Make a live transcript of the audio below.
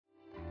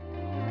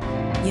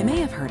You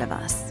may have heard of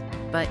us,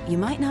 but you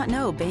might not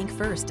know Bank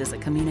First is a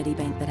community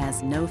bank that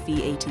has no-fee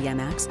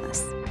ATM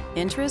access,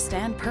 interest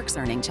and perks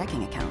earning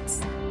checking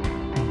accounts.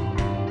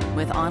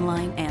 With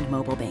online and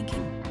mobile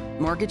banking,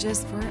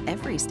 mortgages for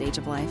every stage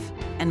of life,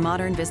 and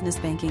modern business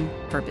banking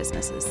for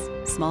businesses,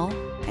 small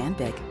and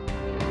big.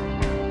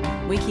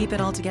 We keep it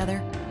all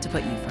together to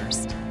put you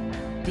first.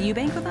 Do you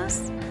bank with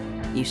us?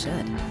 You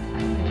should.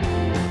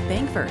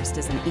 Bank First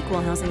is an equal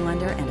housing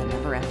lender and a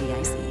member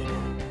FDIC.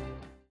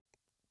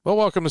 Well,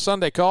 welcome to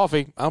Sunday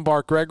Coffee. I'm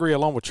Bart Gregory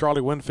along with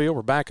Charlie Winfield.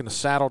 We're back in the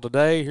saddle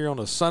today here on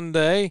a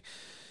Sunday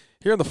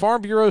here in the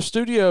Farm Bureau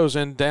studios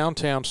in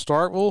downtown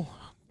Starkville.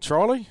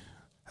 Charlie,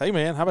 hey,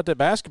 man, how about that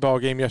basketball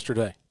game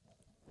yesterday?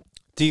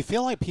 Do you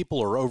feel like people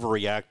are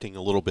overreacting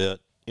a little bit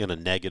in a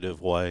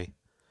negative way?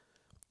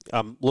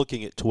 I'm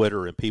looking at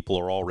Twitter and people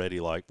are already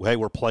like, hey,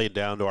 we're playing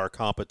down to our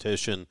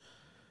competition.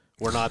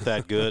 We're not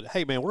that good.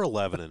 Hey, man, we're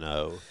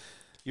 11-0.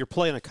 You're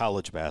playing a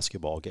college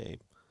basketball game.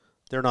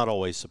 They're not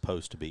always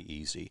supposed to be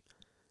easy.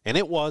 And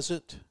it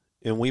wasn't,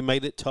 and we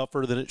made it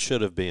tougher than it should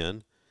have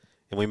been,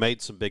 and we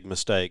made some big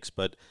mistakes.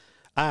 But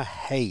I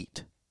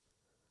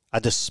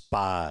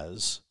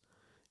despise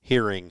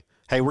hearing,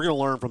 hey, we're going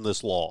to learn from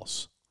this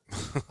loss.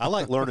 I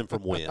like learning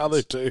from wins. I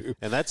do too.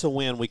 And that's a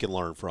win we can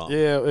learn from.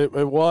 Yeah,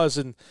 it was.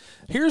 And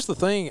here's the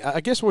thing.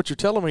 I guess what you're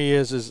telling me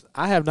is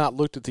I have not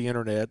looked at the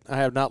internet. I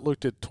have not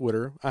looked at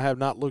Twitter. I have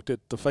not looked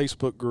at the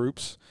Facebook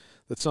groups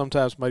that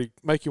sometimes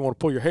make you want to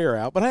pull your hair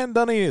out, but I hadn't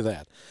done any of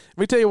that. Let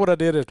me tell you what I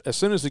did as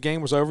soon as the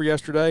game was over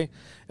yesterday,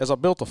 is I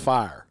built a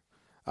fire.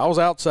 I was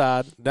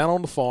outside, down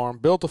on the farm,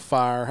 built a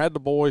fire, had the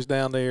boys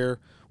down there,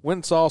 went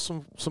and saw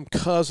some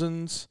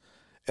cousins,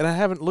 and I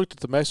haven't looked at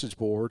the message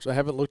boards. I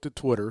haven't looked at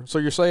Twitter. So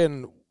you're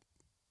saying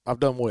I've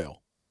done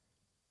well?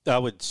 I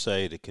would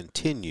say to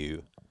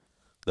continue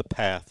the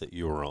path that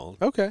you were on.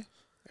 Okay.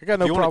 I got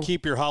no problem. If you want to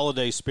keep your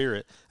holiday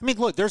spirit. I mean,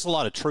 look, there's a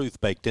lot of truth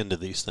baked into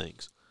these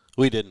things.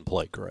 We didn't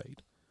play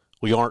great.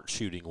 We aren't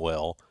shooting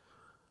well.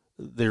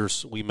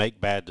 We make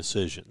bad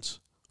decisions.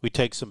 We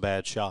take some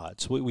bad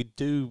shots. We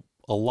do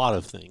a lot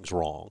of things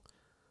wrong.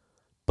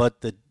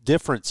 But the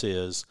difference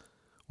is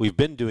we've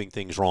been doing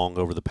things wrong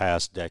over the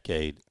past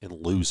decade and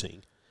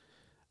losing.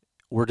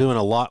 We're doing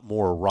a lot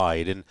more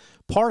right. And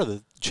part of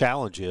the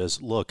challenge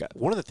is, look,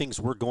 one of the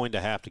things we're going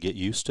to have to get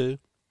used to,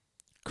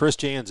 Chris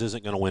Jans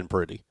isn't going to win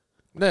pretty.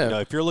 No.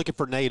 If you're looking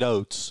for Nate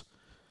Oates,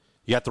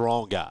 you got the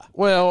wrong guy.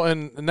 Well,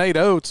 and Nate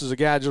Oates is a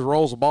guy who just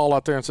rolls the ball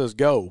out there and says,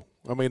 go.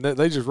 I mean,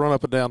 they just run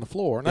up and down the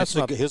floor. And that's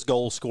his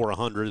goal is score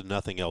 100 and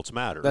nothing else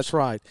matters. That's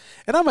right.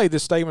 And I made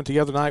this statement the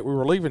other night. We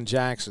were leaving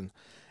Jackson,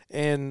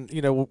 and,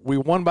 we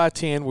won by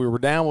 10. We were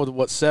down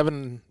with,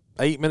 7,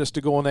 8 minutes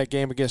to go in that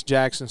game against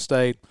Jackson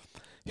State.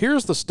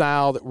 Here's the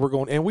style that we're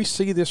going, and we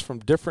see this from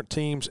different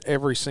teams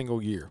every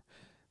single year.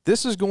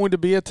 This is going to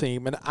be a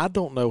team, and I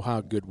don't know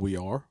how good we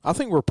are. I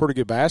think we're a pretty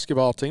good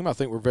basketball team. I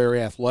think we're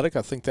very athletic.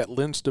 I think that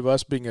lends to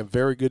us being a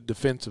very good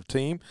defensive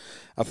team.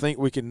 I think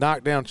we can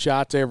knock down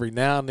shots every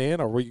now and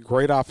then. Are we a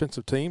great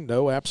offensive team?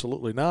 No,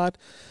 absolutely not.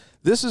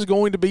 This is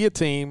going to be a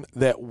team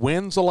that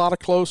wins a lot of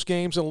close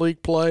games in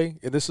league play,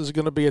 and this is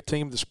going to be a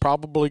team that's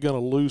probably going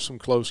to lose some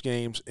close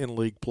games in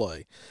league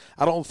play.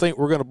 I don't think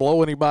we're going to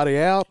blow anybody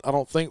out. I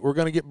don't think we're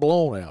going to get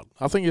blown out.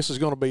 I think this is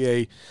going to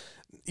be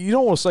you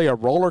don't want to say a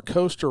roller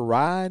coaster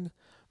ride,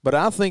 but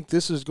I think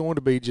this is going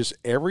to be just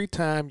every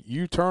time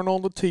you turn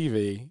on the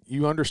TV,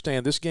 you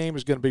understand this game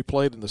is going to be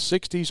played in the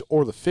 60s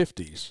or the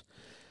 50s.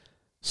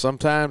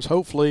 Sometimes,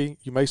 hopefully,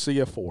 you may see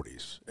a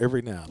 40s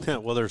every now and then.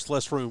 Yeah, well, there's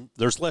less room.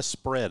 There's less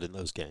spread in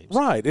those games.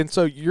 Right, and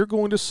so you're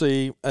going to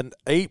see an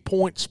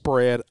 8-point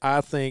spread,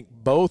 I think,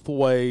 both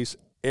ways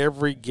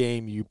every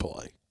game you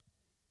play.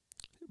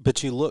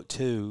 But you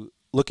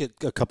look at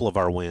a couple of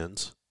our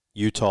wins,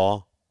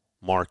 Utah,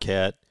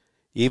 Marquette,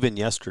 even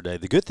yesterday.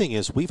 The good thing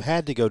is we've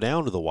had to go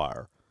down to the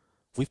wire.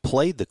 We've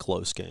played the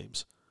close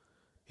games.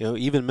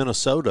 Even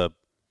Minnesota,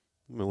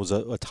 it was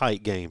a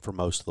tight game for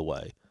most of the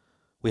way.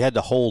 We had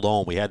to hold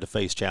on. We had to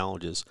face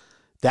challenges.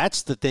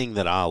 That's the thing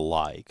that I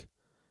like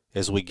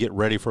as we get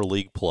ready for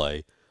league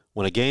play.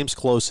 When a game's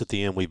close at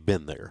the end, we've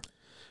been there.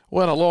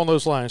 Well, along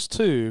those lines,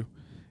 too,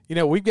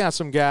 we've got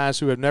some guys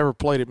who have never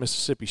played at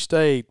Mississippi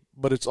State,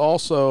 but it's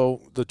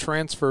also the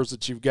transfers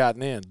that you've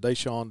gotten in.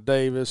 Deshaun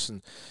Davis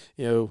and,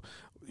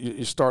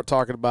 you start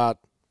talking about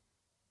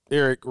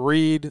Eric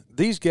Reed.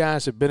 These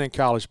guys have been in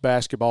college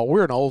basketball.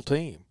 We're an old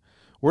team.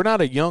 We're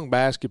not a young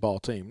basketball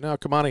team. Now,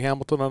 Kamani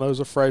Hamilton, I know, is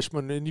a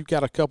freshman, and you've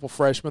got a couple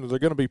freshmen that are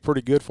going to be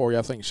pretty good for you.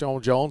 I think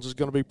Sean Jones is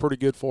going to be pretty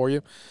good for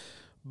you.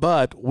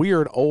 But we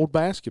are an old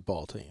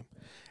basketball team.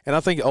 And I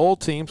think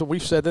old teams, and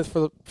we've said this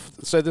for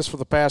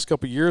the past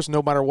couple of years,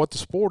 no matter what the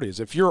sport is.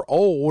 If you're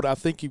old, I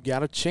think you've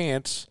got a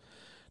chance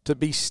to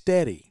be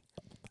steady.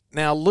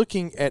 Now,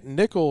 looking at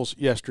Nichols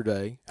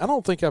yesterday, I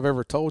don't think I've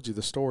ever told you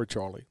the story,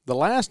 Charlie. The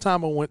last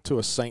time I went to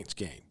a Saints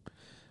game,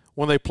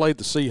 when they played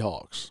the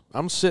Seahawks,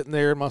 I'm sitting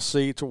there in my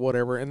seats or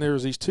whatever, and there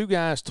was these two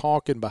guys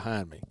talking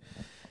behind me.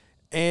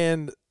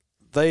 And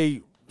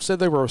they said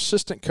they were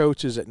assistant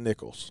coaches at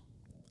Nichols.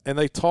 and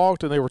they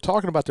talked, and they were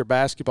talking about their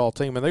basketball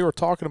team, and they were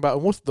talking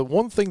about, and the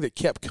one thing that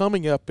kept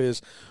coming up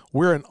is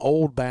we're an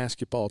old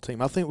basketball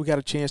team. I think we got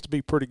a chance to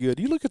be pretty good.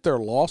 You look at their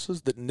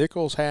losses that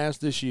Nichols has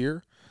this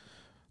year,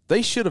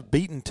 they should have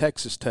beaten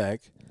Texas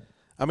Tech.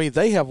 I mean,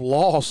 they have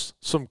lost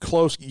some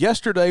close –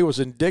 yesterday was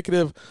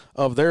indicative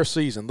of their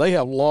season. They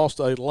have lost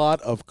a lot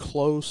of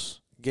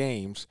close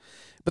games.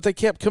 But they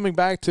kept coming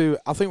back to,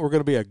 I think we're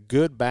going to be a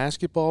good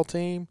basketball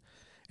team.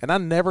 And I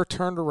never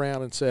turned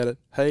around and said,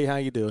 hey, how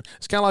you doing?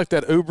 It's kind of like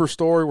that Uber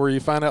story where you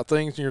find out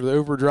things and you're the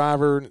Uber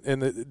driver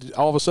and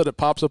all of a sudden it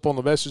pops up on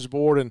the message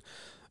board, and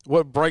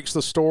what breaks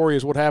the story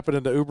is what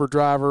happened to the Uber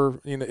driver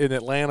in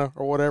Atlanta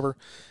or whatever.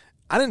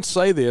 I didn't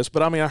say this,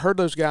 but, I mean, I heard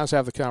those guys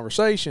have the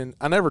conversation.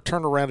 I never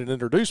turned around and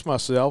introduced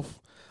myself.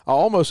 I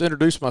almost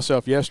introduced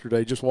myself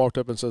yesterday, just walked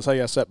up and says,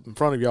 hey, I sat in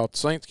front of y'all at the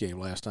Saints game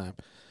last time.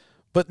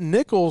 But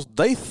Nichols,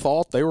 they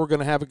thought they were going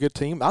to have a good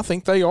team. I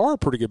think they are a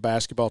pretty good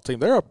basketball team.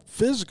 They're a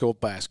physical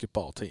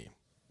basketball team.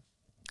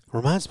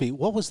 Reminds me,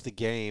 what was the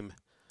game?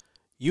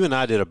 You and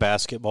I did a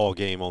basketball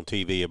game on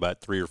TV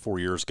about 3 or 4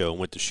 years ago and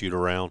went to shoot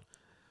around.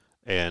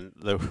 And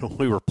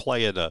we were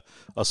playing a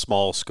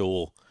small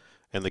school,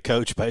 and the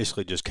coach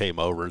basically just came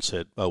over and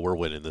said, oh, we're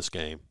winning this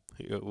game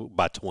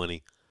by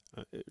 20.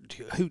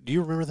 Do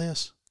you remember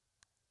this?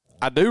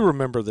 I do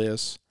remember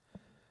this.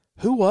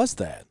 Who was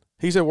that?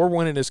 He said, we're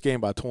winning this game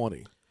by 20.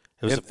 It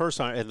was the first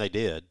time, and they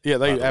did. Yeah,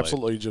 they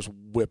absolutely just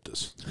whipped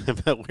us.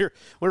 But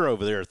we're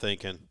over there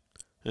thinking,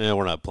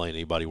 we're not playing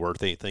anybody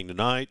worth anything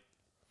tonight.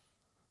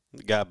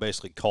 The guy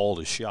basically called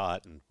his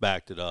shot and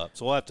backed it up.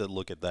 So we'll have to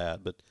look at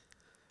that. But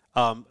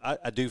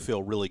I do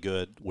feel really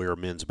good where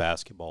men's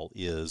basketball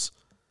is,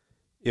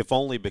 if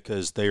only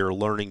because they are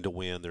learning to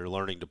win, they're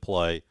learning to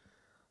play,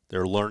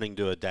 they're learning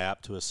to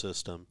adapt to a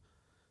system,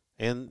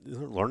 and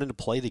they're learning to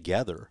play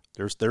together.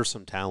 There's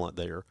some talent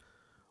there.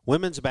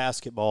 Women's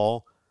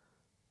basketball,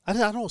 I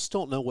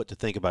still don't know what to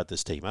think about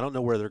this team. I don't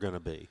know where they're going to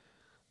be.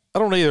 I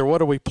don't either. What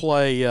do we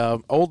play?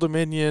 Old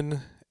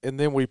Dominion, and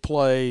then we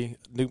play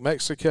New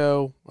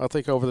Mexico. I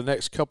think over the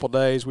next couple of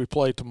days we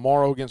play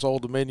tomorrow against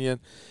Old Dominion,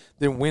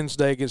 then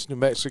Wednesday against New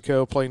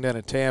Mexico, playing down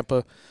in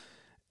Tampa.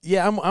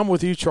 Yeah, I'm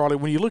with you, Charlie.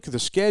 When you look at the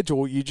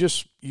schedule, you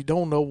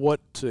don't know what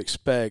to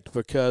expect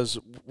because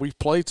we've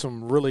played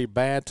some really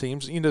bad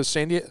teams. You know,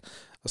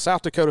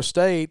 South Dakota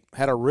State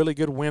had a really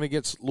good win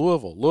against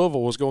Louisville.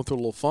 Louisville was going through a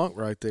little funk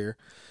right there.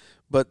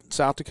 But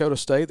South Dakota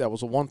State, that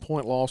was a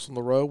 1-point loss on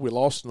the road. We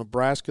lost to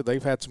Nebraska.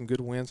 They've had some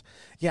good wins.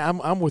 Yeah,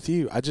 I'm with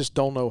you. I just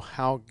don't know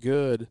how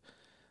good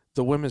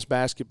the women's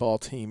basketball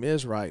team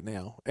is right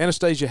now.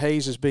 Anastasia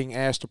Hayes is being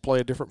asked to play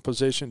a different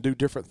position, do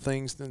different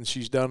things than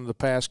she's done in the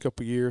past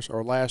couple of years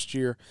or last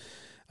year.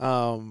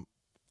 So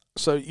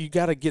you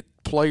got to get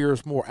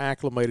players more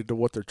acclimated to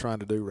what they're trying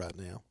to do right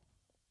now.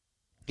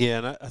 Yeah,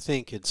 and I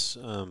think it's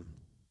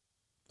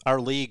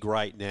our league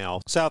right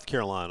now. South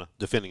Carolina,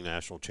 defending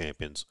national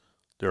champions,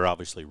 they're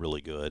obviously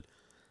really good.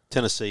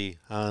 Tennessee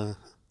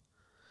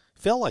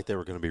felt like they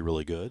were going to be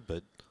really good,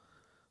 but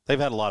they've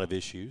had a lot of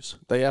issues.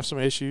 They have some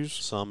issues.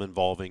 Some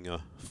involving a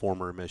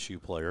former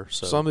MSU player.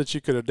 So. Some that you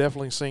could have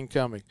definitely seen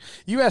coming.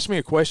 You asked me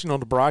a question on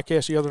the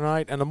broadcast the other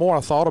night, and the more I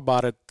thought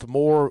about it, the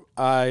more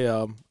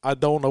I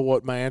don't know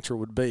what my answer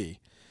would be.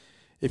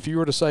 If you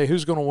were to say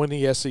who's going to win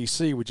the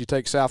SEC, would you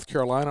take South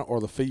Carolina or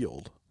the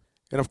field?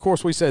 And, of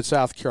course, we said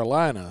South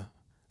Carolina,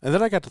 and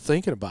then I got to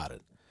thinking about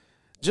it.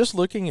 Just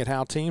looking at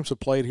how teams have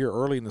played here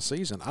early in the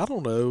season, I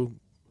don't know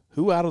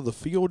who out of the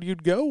field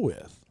you'd go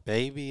with.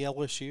 Maybe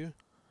LSU. I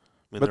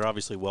mean, they're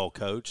obviously well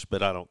coached,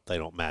 but they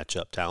don't match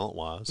up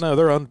talent-wise. No,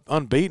 they're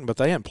unbeaten, but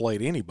they haven't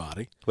played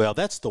anybody. Well,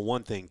 that's the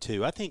one thing,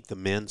 too. I think the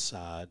men's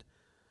side,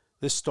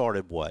 this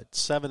started,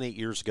 7-8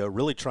 years ago,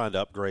 really trying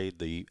to upgrade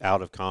the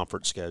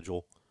out-of-conference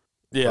schedule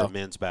for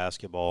men's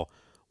basketball.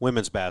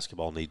 Women's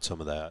basketball needs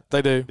some of that.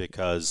 They do.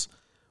 Because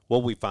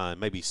what we find,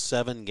 maybe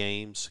 7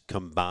 games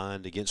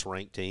combined against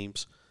ranked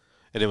teams,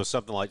 and it was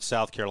something like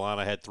South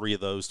Carolina had 3 of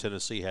those,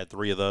 Tennessee had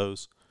 3 of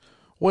those.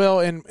 Well,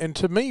 and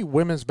to me,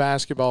 women's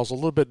basketball is a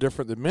little bit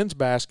different than men's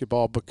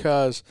basketball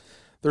because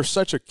there's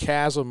such a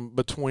chasm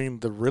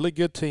between the really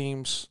good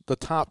teams, the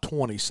top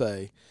 20,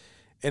 say,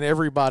 and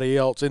everybody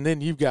else. And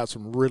then you've got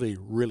some really,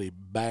 really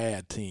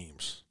bad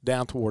teams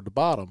down toward the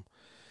bottom.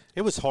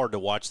 It was hard to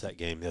watch that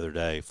game the other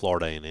day,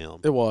 Florida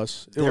A&M. It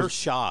was. Their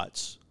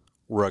shots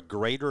were a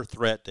greater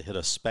threat to hit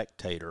a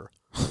spectator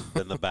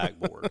than the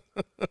backboard.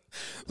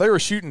 They were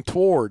shooting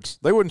towards.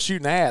 They wasn't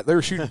shooting at. They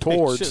were shooting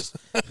towards.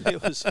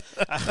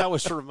 I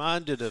was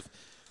reminded of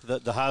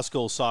the high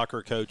school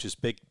soccer coach's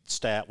big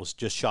stat was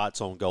just shots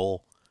on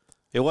goal.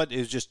 It was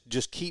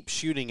just keep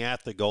shooting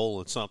at the goal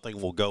and something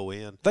will go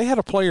in. They had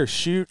a player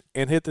shoot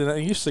and hit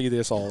and you see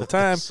this all the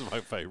time. This is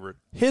my favorite.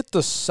 Hit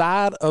the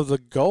side of the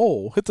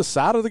goal, hit the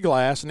side of the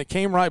glass, and it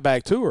came right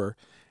back to her.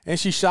 And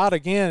she shot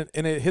again,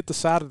 and it hit the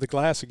side of the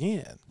glass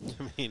again.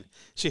 I mean,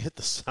 she hit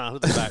the side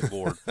of the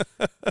backboard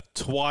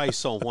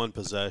twice on one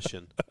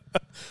possession.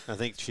 I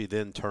think she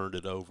then turned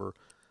it over.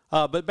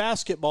 But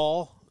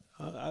basketball,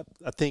 I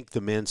think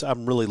the men's –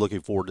 I'm really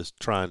looking forward to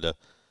trying to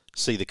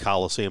see the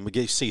Coliseum.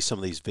 We see some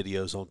of these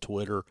videos on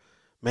Twitter.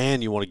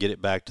 man, you want to get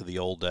it back to the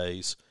old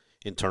days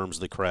in terms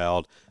of the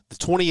crowd. The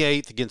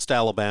 28th against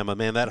Alabama,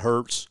 man, that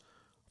hurts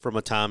from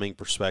a timing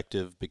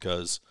perspective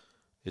because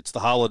it's the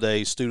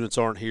holidays. Students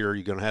aren't here.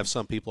 You're going to have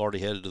some people already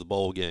headed to the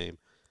bowl game.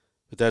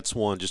 But that's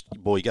one, just,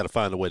 boy, you got to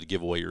find a way to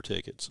give away your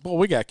tickets. Boy,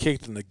 we got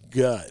kicked in the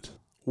gut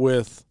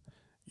with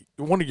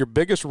one of your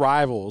biggest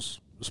rivals,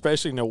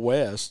 especially in the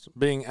West,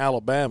 being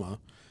Alabama,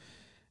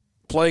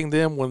 playing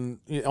them on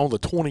the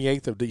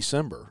 28th of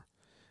December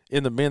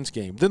in the men's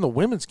game. Then the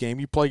women's game,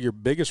 you play your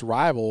biggest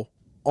rival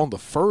on the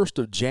 1st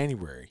of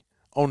January,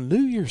 on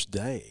New Year's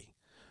Day.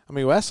 I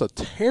mean, that's a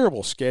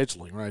terrible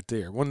scheduling right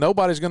there. When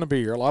nobody's going to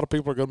be here, a lot of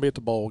people are going to be at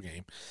the bowl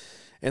game.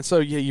 And so,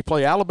 yeah, you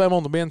play Alabama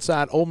on the men's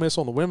side, Ole Miss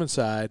on the women's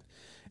side,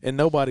 and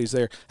nobody's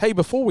there. Hey,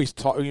 before we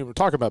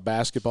talk about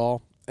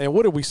basketball, and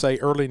what did we say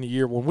early in the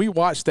year? When we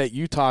watched that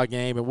Utah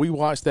game and we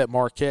watched that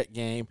Marquette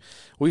game,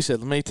 we said,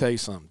 let me tell you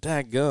something.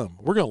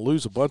 Dadgum, we're going to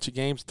lose a bunch of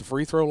games at the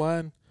free throw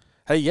line.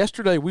 Hey,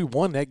 yesterday we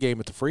won that game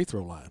at the free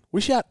throw line.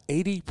 We shot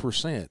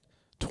 80%,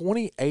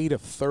 28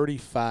 of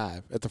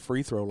 35 at the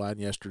free throw line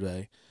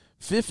yesterday,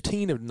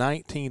 15 of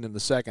 19 in the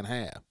second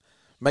half.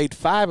 Made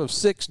 5 of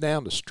 6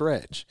 down the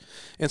stretch.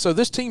 And so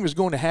this team is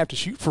going to have to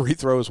shoot free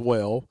throws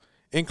well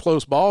in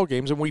close ball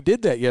games, and we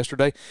did that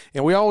yesterday.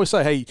 And we always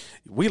say, hey,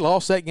 we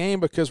lost that game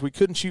because we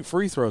couldn't shoot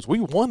free throws.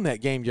 We won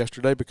that game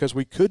yesterday because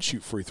we could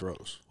shoot free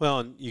throws. Well,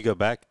 and you go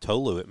back,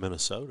 Tolu at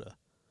Minnesota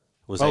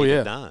was 8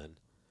 of 9.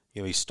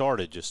 He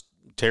started just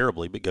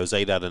terribly, but goes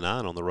 8 out of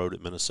 9 on the road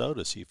at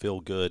Minnesota, so you feel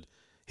good.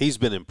 He's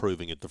been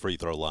improving at the free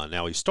throw line.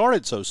 Now, he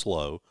started so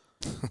slow,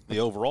 the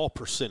overall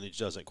percentage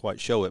doesn't quite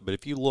show it, but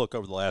if you look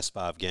over the last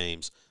 5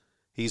 games,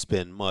 he's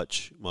been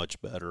much,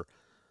 much better.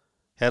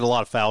 Had a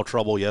lot of foul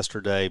trouble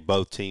yesterday.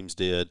 Both teams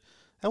did.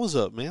 That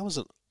was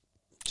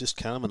just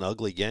kind of an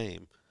ugly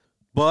game.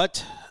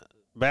 But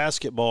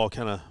basketball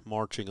kind of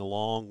marching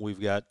along. We've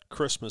got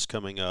Christmas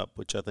coming up,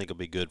 which I think will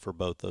be good for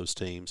both those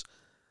teams.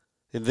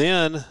 And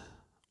then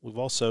we've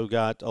also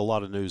got a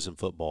lot of news in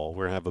football.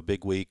 We're going to have a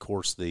big week. Of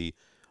course, the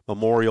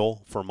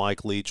memorial for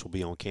Mike Leach will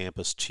be on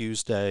campus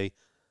Tuesday.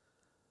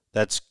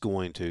 That's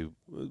going to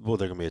 – well,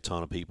 there are going to be a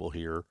ton of people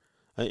here,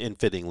 and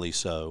fittingly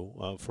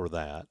so, for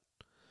that.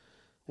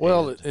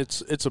 Well,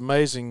 it's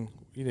amazing.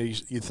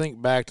 You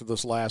think back to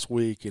this last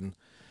week and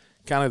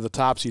kind of the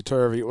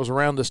topsy-turvy. It was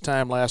around this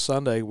time last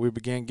Sunday we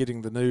began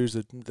getting the news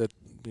that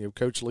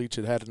Coach Leach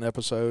had an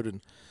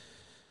episode,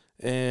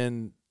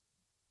 and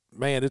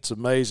man, it's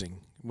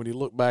amazing when you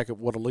look back at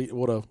what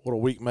a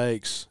week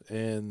makes.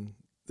 And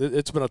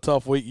it's been a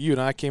tough week. You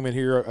and I came in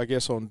here, I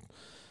guess, on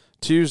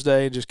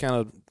Tuesday and just kind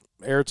of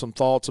aired some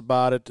thoughts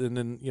about it, and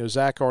then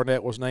Zach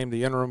Arnett was named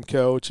the interim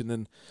coach, and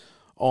then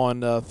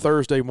on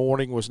Thursday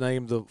morning was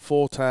named the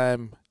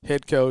full-time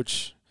head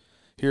coach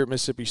here at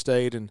Mississippi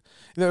State. And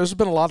there's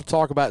been a lot of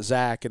talk about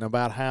Zach and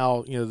about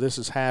how this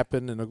has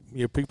happened,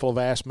 and people have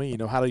asked me,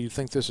 how do you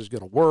think this is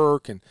going to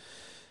work? And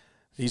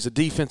he's a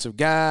defensive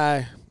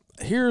guy.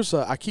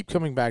 I keep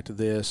coming back to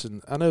this,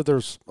 and I know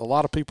there's a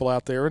lot of people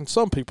out there and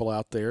some people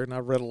out there, and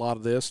I've read a lot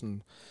of this,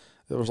 and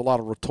there was a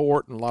lot of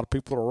retort and a lot of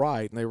people that are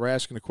right, and they were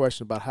asking a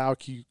question about how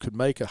you could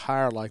make a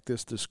hire like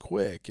this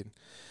quick.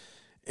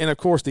 And, of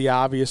course, the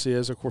obvious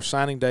is,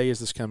 signing day is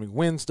this coming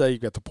Wednesday.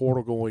 You've got the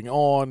portal going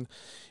on.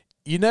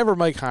 You never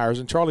make hires,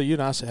 and Charlie, you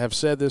and I have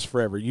said this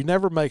forever. You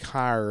never make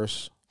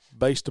hires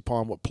based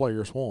upon what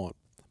players want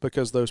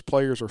because those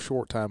players are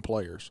short-time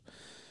players.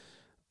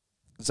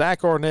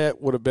 Zach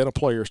Arnett would have been a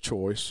player's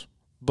choice,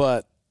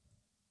 but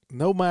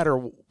no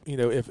matter,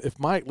 if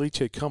Mike Leach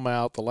had come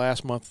out the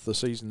last month of the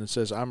season and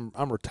says, I'm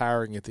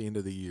retiring at the end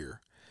of the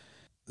year,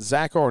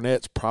 Zach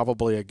Arnett's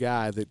probably a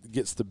guy that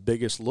gets the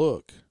biggest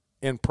look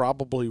and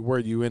probably where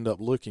you end up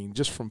looking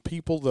just from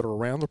people that are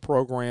around the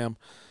program,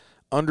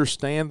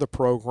 understand the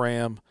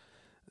program.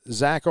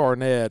 Zach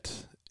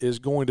Arnett is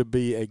going to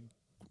be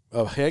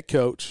a head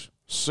coach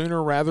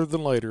sooner rather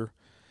than later.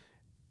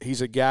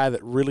 He's a guy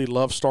that really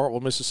loves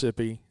Starkville,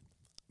 Mississippi.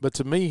 But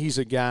to me, he's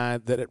a guy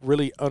that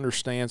really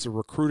understands the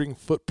recruiting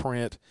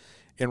footprint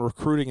and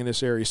recruiting in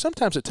this area.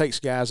 Sometimes it takes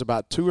guys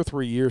about 2 or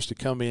 3 years to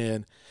come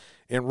in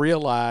and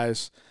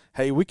realize,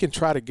 hey, we can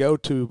try to go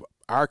to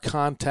our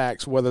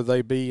contacts, whether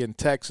they be in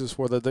Texas,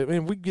 we've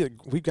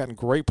gotten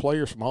great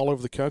players from all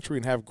over the country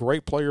and have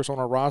great players on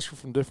our roster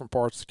from different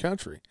parts of the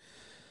country.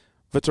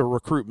 But to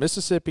recruit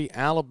Mississippi,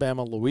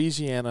 Alabama,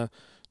 Louisiana,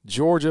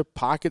 Georgia,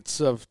 pockets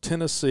of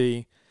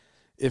Tennessee,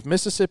 if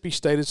Mississippi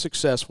State is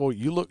successful,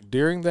 you look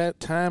during that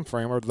time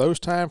frame or those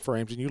time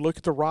frames and you look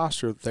at the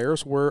roster,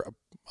 there's where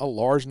a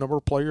large number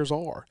of players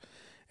are.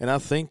 And I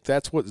think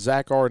that's what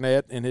Zach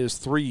Arnett in his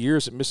 3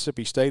 years at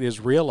Mississippi State has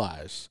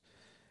realized.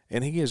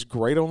 And he is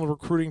great on the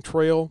recruiting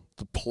trail.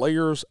 The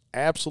players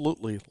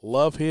absolutely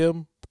love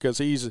him because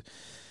he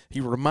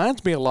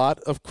reminds me a lot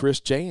of Chris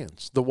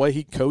Jans, the way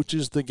he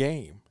coaches the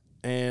game.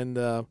 And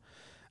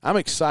I'm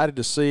excited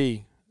to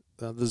see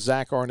the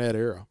Zach Arnett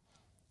era.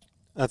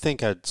 I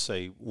think I'd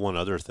say one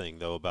other thing,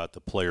 though, about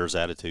the players'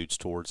 attitudes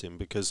towards him,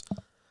 because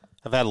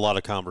I've had a lot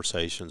of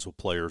conversations with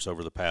players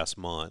over the past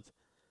month.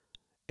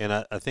 And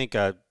I think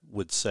I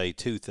would say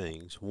 2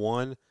 things.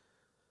 One,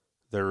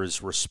 There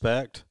is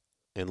respect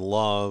and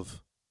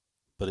love,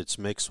 but it's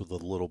mixed with a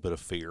little bit of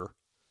fear,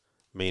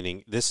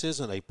 meaning this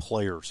isn't a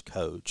player's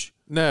coach,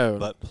 No.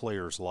 but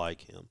players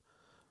like him.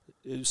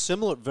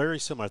 Similar, very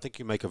similar. I think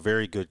you make a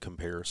very good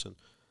comparison.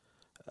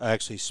 I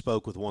actually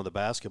spoke with one of the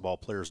basketball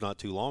players not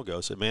too long ago.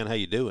 I said, man, how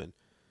you doing?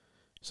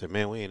 He said,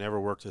 man, we ain't never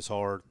worked this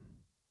hard.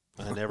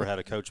 I never had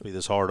a coach be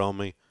this hard on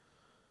me.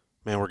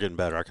 Man, we're getting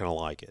better. I kind of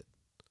like it.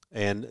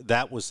 And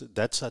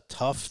that's a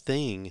tough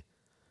thing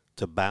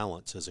to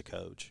balance as a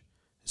coach.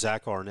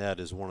 Zach Arnett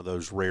is one of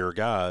those rare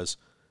guys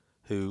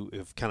who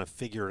have kind of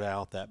figured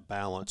out that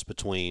balance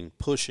between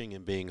pushing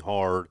and being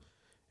hard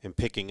and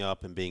picking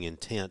up and being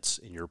intense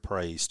in your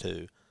praise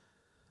too.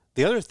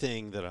 The other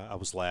thing that I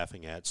was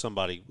laughing at,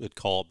 somebody had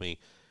called me.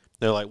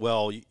 They're like,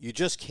 well, you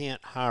just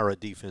can't hire a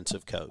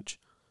defensive coach.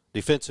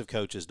 Defensive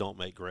coaches don't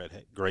make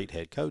great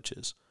head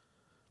coaches.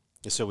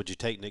 And so would you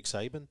take Nick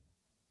Saban?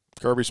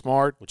 Kirby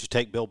Smart? Would you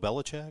take Bill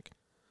Belichick?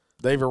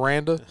 Dave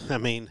Aranda? I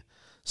mean,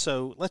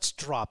 so let's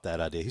drop that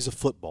idea. He's a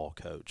football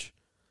coach.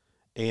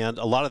 And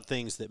a lot of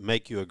things that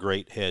make you a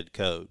great head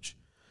coach.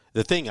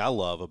 The thing I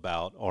love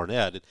about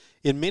Arnett,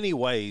 in many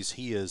ways,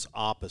 he is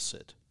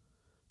opposite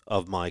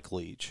of Mike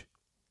Leach.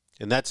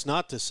 And that's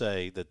not to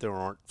say that there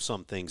aren't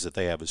some things that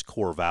they have as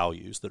core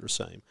values that are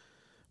same.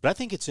 But I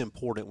think it's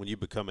important when you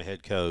become a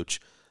head coach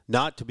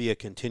not to be a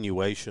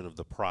continuation of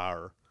the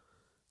prior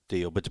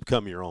deal, but to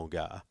become your own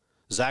guy.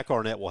 Zach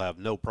Arnett will have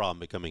no problem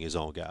becoming his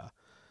own guy.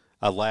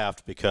 I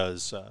laughed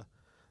because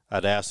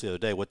I'd asked the other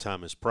day, what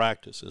time is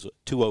practice? Is it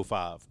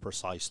 2:05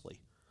 precisely?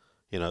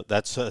 You know,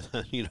 that's,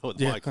 with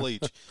Mike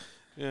Leach,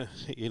 yeah,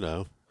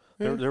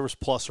 there was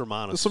plus or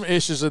minus. There's some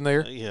issues in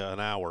there. Yeah,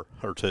 an hour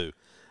or two.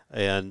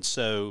 And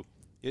so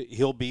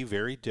he'll be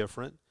very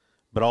different.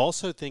 But I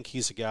also think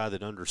he's a guy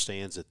that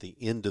understands at the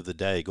end of the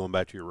day, going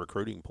back to your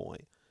recruiting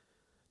point,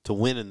 to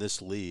win in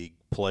this league,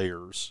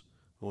 players,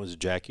 what was it,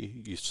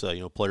 Jackie used to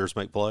say, players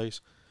make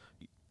plays?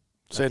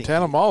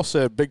 Santana Moss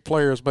said big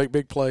players make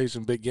big plays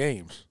in big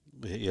games.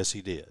 Yes,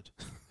 he did.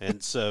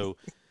 And so,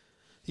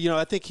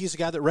 I think he's a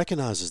guy that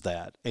recognizes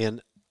that.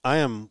 And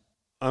I'm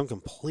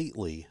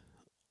completely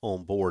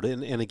on board.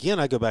 And again,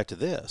 I go back to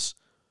this.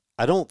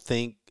 I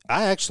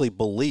actually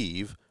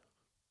believe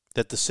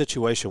that the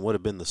situation would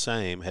have been the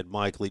same had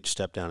Mike Leach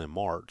stepped down in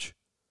March,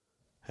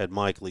 had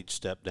Mike Leach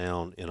stepped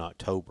down in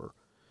October.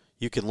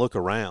 You can look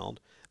around.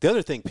 The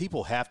other thing,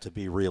 people have to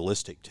be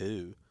realistic,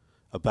 too,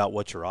 about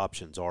what your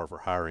options are for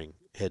hiring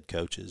head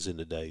coaches in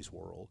today's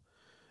world.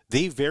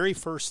 The very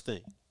first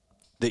thing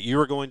that you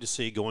are going to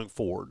see going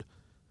forward,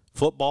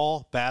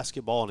 football,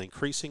 basketball, and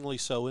increasingly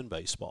so in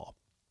baseball,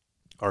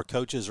 our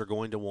coaches are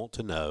going to want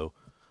to know,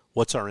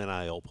 what's our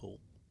NIL pool?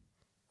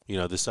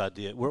 This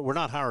idea. We're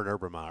not hiring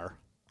Urban Meyer,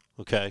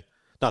 okay?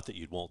 Not that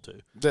you'd want to.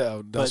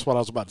 Yeah, that's what I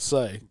was about to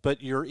say.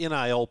 But your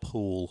NIL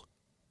pool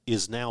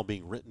is now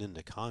being written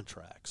into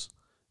contracts,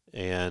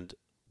 and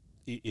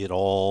it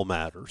all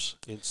matters.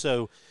 And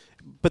so,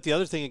 but the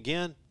other thing,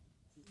 again,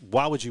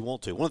 why would you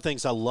want to? One of the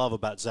things I love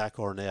about Zach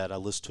Arnett, I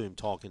listened to him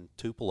talking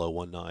Tupelo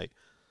one night.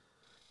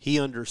 He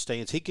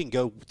understands. He can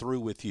go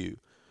through with you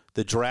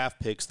the draft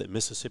picks that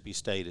Mississippi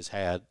State has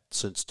had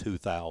since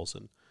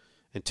 2000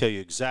 and tell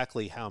you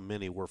exactly how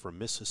many were from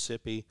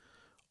Mississippi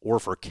or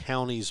for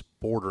counties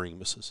bordering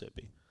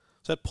Mississippi.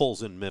 So that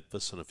pulls in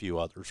Memphis and a few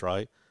others,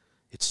 right?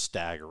 It's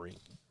staggering.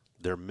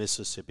 They're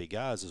Mississippi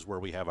guys is where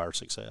we have our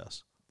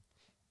success.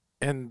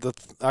 And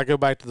I go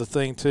back to the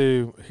thing,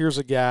 too. Here's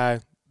a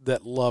guy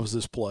that loves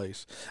this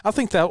place. I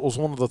think that was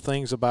one of the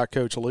things about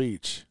Coach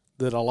Leach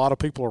that a lot of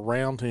people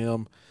around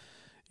him,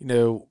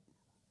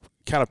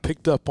 kind of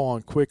picked up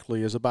on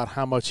quickly, is about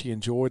how much he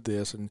enjoyed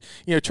this. And,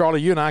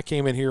 Charlie, you and I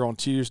came in here on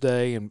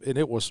Tuesday, and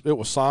it was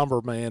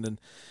somber, man,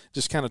 and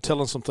just kind of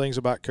telling some things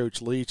about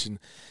Coach Leach. And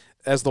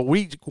as the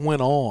week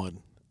went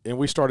on, and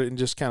we started, and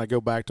just kind of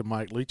go back to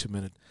Mike Leach a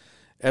minute,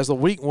 as the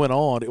week went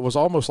on, it was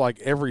almost like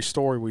every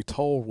story we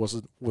told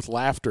was with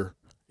laughter.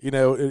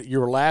 You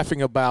were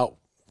laughing about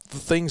the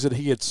things that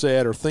he had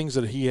said or things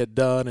that he had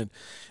done,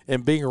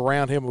 and being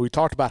around him. And we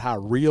talked about how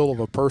real of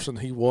a person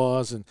he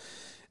was,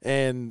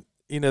 and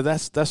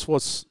that's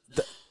what's.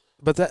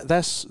 But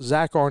that's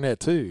Zach Arnett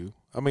too.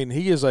 I mean,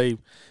 he's a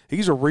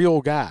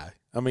real guy.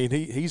 I mean,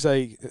 he's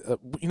I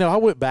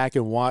went back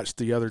and watched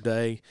the other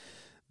day.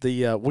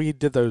 We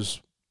did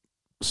those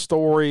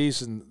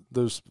stories and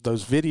those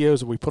videos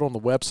that we put on the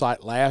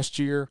website last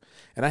year,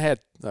 and I had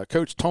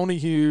Coach Tony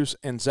Hughes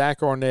and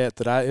Zach Arnett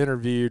that I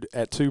interviewed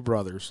at Two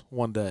Brothers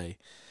one day,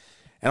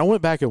 and I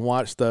went back and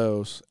watched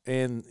those,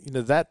 and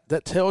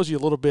that tells you a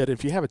little bit.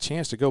 If you have a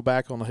chance to go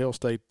back on the Hail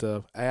State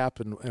app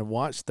and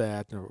watch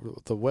that, or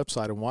the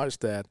website and watch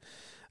that,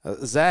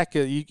 Zach,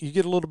 you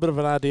get a little bit of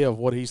an idea of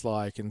what he's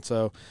like, and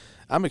so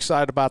I'm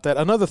excited about that.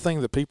 Another thing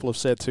that people have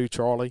said too,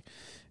 Charlie,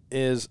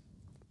 is,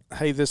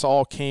 hey, this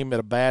all came at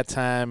a bad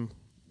time,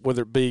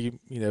 whether it be,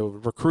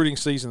 recruiting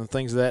season and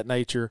things of that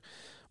nature,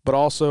 but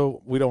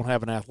also we don't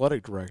have an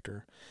athletic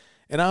director.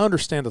 And I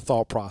understand the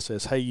thought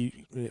process. Hey,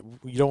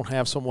 you don't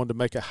have someone to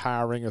make a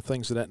hiring or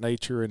things of that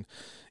nature. And,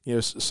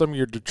 some of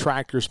your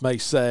detractors may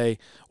say,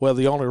 well,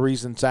 the only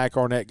reason Zach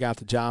Arnett got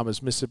the job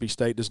is Mississippi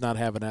State does not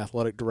have an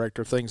athletic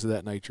director, things of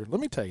that nature. Let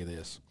me tell you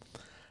this.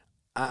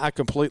 I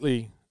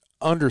completely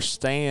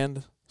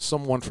understand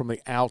someone from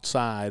the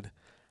outside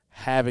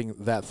having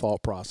that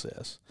thought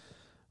process.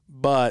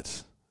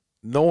 But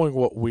knowing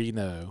what we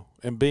know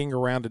and being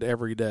around it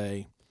every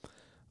day,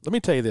 let me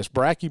tell you this.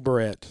 Bracky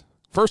Brett,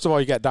 first of all,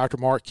 you got Dr.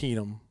 Mark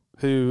Keenum,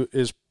 who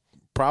is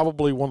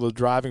probably one of the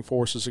driving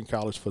forces in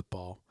college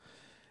football.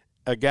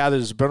 A guy that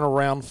has been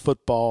around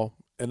football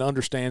and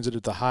understands it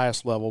at the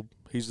highest level.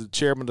 He's the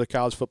chairman of the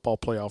College Football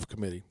Playoff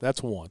Committee.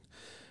 That's one.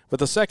 But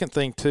the second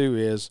thing, too,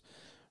 is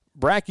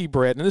Bracky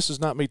Brett, and this is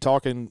not me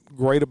talking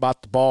great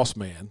about the boss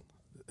man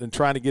and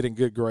trying to get in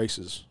good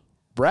graces.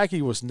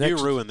 Bracky was next.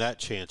 You ruined that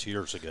chance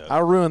years ago. I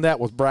ruined that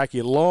with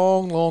Bracky a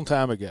long, long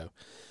time ago.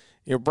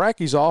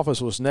 Bracky's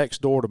office was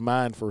next door to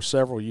mine for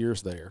several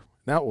years there.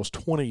 Now it was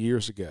 20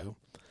 years ago.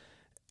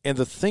 And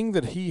the thing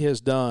that he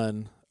has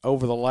done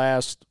over the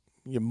last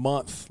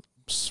month,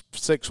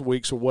 6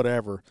 weeks or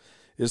whatever,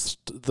 is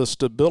the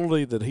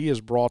stability that he has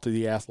brought to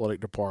the athletic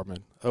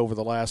department over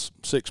the last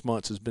 6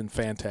 months has been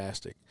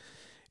fantastic.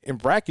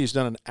 And Bracky's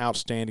done an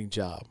outstanding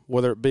job,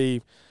 whether it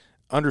be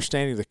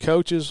understanding the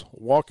coaches,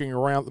 walking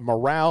around. The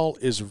morale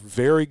is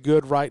very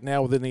good right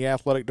now within the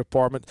athletic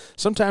department.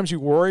 Sometimes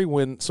you worry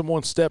when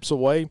someone steps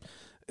away.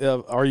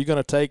 Are you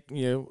going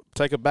to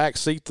take a back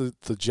seat to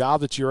the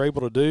job that you're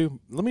able to do?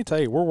 Let me tell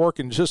you, we're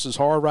working just as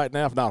hard right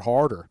now, if not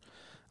harder.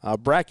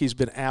 Bracky's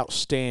been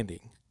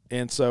outstanding,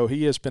 and so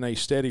he has been a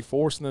steady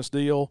force in this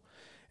deal.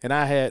 And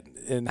I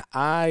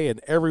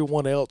and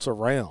everyone else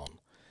around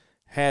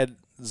had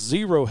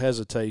zero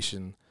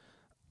hesitation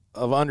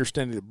of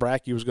understanding that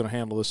Bracky was going to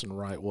handle this in the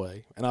right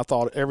way. And I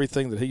thought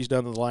everything that he's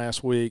done in the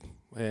last week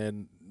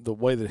and the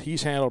way that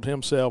he's handled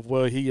himself,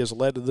 well, he has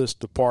led to this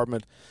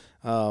department.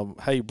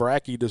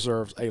 Bracky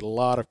deserves a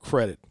lot of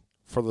credit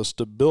for the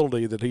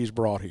stability that he's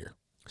brought here.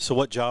 So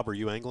what job are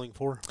you angling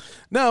for?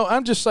 No,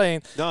 I'm just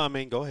saying. No, I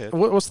mean, go ahead.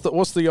 What's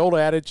the old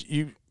adage?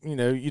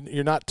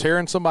 You're not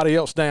tearing somebody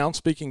else down,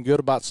 speaking good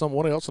about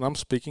someone else, and I'm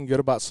speaking good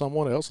about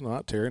someone else, and I'm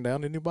not tearing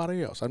down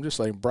anybody else. I'm just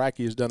saying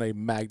Bracky has done a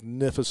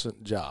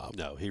magnificent job.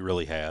 No, he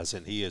really has,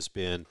 and he has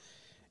been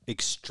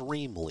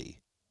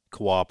extremely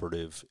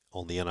cooperative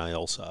on the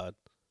NIL side.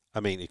 I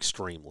mean,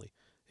 extremely.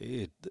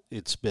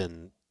 It's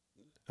been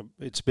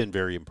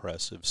very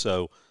impressive.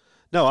 So,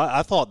 no,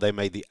 I thought they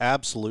made the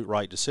absolute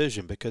right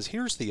decision, because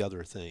here's the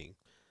other thing.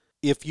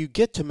 If you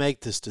get to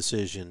make this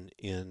decision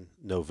in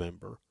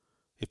November,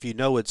 if you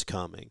know it's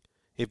coming,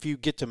 if you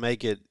get to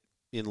make it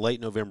in late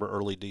November,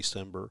 early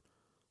December,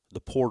 the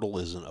portal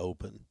isn't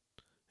open,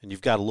 and you've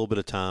got a little bit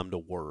of time to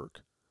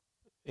work,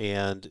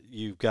 and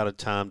you've got a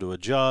time to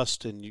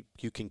adjust, and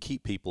you can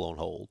keep people on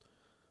hold.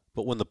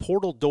 But when the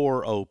portal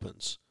door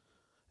opens,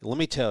 let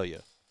me tell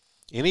you,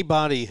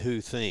 anybody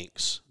who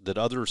thinks that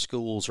other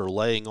schools are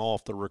laying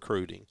off the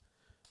recruiting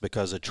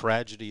because a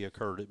tragedy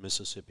occurred at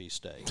Mississippi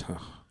State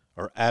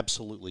are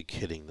absolutely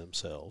kidding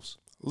themselves.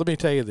 Let me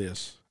tell you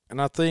this,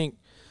 and I think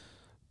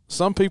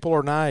some people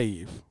are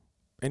naive,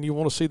 and you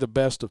want to see the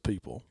best of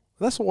people.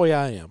 That's the way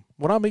I am.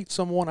 When I meet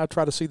someone, I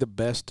try to see the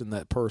best in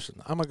that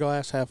person. I'm a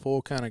glass half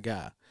full kind of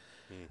guy.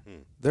 Mm-hmm.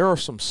 There are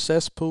some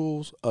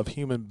cesspools of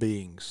human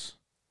beings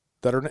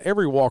that are in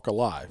every walk of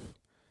life.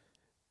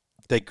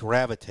 They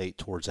gravitate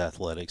towards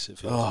athletics, it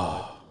feels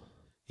like.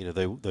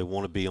 They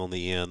want to be on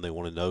the end. They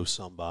want to know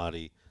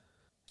somebody.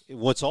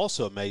 What's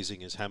also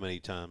amazing is how many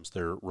times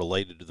they're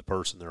related to the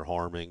person they're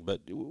harming,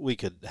 but we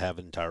could have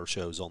entire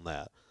shows on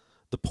that.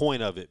 The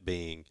point of it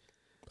being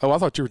 – Oh, I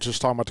thought you were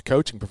just talking about the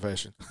coaching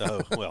profession.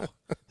 Oh, well,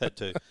 that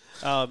too.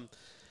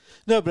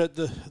 No, but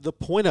the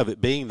point of it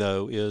being,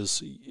 though,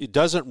 is it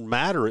doesn't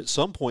matter at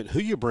some point who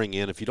you bring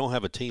in if you don't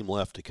have a team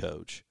left to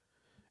coach.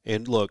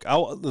 And look, I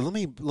want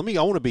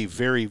to be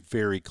very,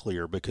 very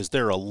clear, because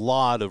there are a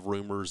lot of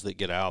rumors that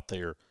get out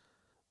there.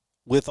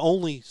 With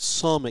only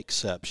some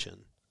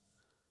exception,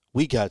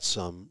 we got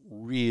some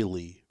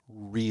really,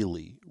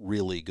 really,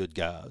 really good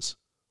guys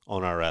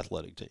on our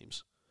athletic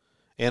teams.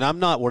 And I'm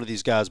not one of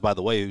these guys, by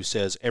the way, who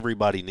says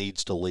everybody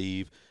needs to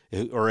leave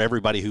or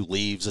everybody who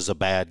leaves is a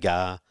bad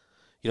guy.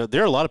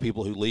 There are a lot of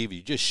people who leave.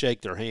 You just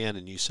shake their hand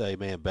and you say,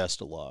 man, best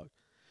of luck.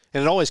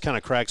 And it always kind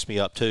of cracks me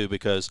up, too,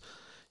 because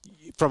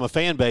from a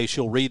fan base,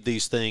 you'll read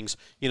these things,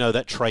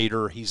 that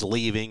traitor, he's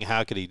leaving,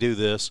 how could he do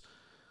this?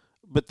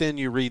 But then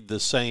you read the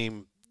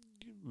same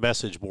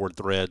message board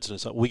threads, and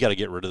it's like, we got to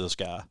get rid of this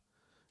guy.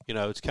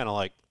 It's kind of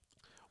like,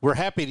 we're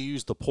happy to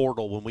use the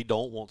portal when we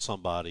don't want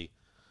somebody,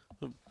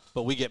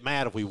 but we get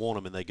mad if we want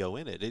them and they go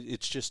in it.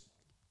 It's just,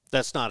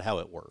 that's not how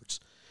it works.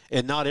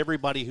 And not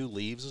everybody who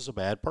leaves is a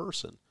bad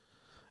person.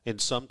 And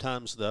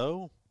sometimes,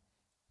 though,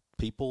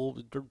 people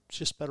are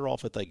just better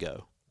off if they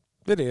go.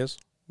 It is.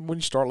 When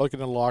you start looking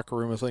in the locker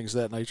room and things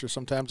of that nature,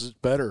 sometimes it's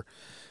better.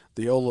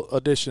 The old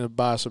addition of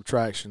by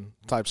subtraction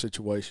type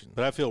situation.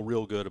 But I feel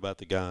real good about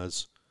the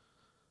guys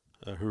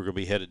who are going to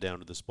be headed down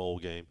to this bowl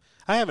game.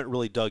 I haven't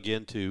really dug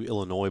into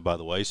Illinois, by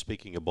the way.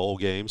 Speaking of bowl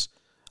games,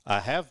 I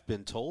have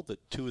been told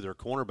that 2 of their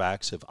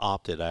cornerbacks have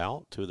opted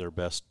out, 2 of their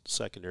best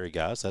secondary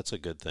guys. That's a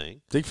good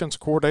thing. Defense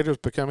coordinator is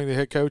becoming the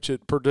head coach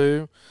at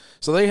Purdue.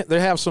 So they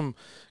have some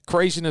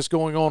craziness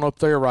going on up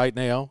there right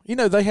now. You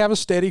know, they have a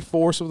steady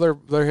force of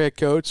their head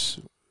coach,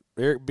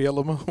 Eric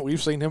Bielema.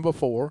 We've seen him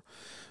before.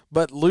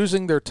 But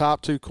losing their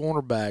top 2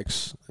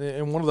 cornerbacks,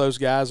 and one of those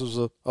guys was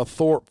a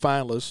Thorpe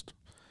finalist.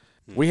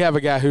 We have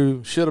a guy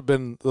who should have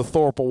been the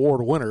Thorpe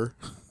Award winner.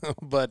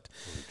 But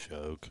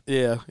joke.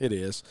 Yeah, it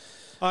is.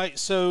 All right,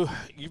 so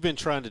you've been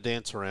trying to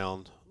dance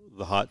around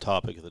the hot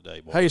topic of the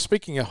day, boy. Hey,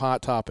 speaking of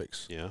hot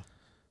topics. Yeah.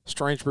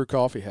 Strange Brew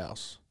Coffee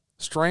House.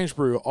 Strange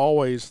Brew,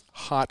 always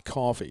hot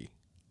coffee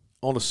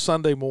on a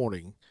Sunday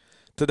morning.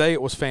 Today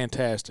it was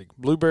fantastic.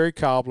 Blueberry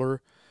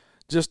cobbler,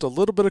 just a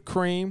little bit of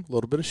cream, a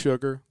little bit of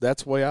sugar.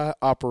 That's the way I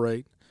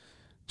operate.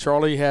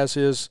 Charlie has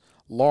his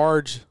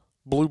large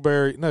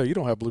blueberry. No, you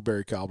don't have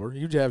blueberry cobbler.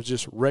 You have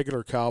just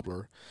regular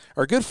cobbler.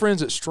 Our good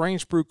friends at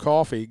Strange Brew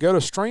Coffee. Go to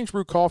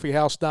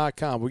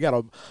strangebrewcoffeehouse.com. We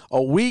got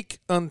a week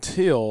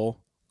until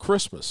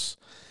Christmas.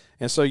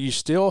 And so you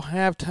still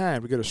have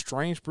time to go to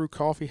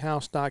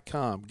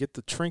strangebrewcoffeehouse.com. Get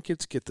the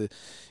trinkets, get the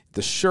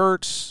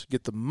shirts,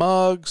 get the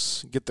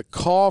mugs, get the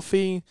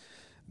coffee.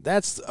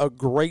 That's a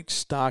great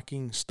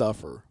stocking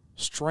stuffer.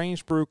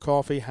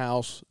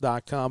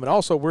 strangebrewcoffeehouse.com. And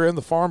also, we're in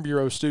the Farm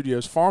Bureau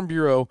studios. Farm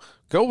Bureau,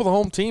 go with the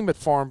home team at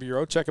Farm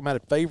Bureau. Check them out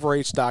at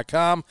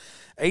favorites.com.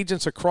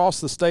 Agents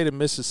across the state of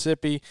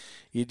Mississippi.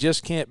 You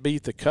just can't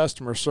beat the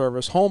customer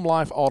service. Home,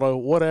 life, auto,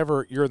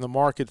 whatever you're in the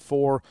market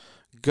for,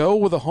 go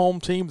with the home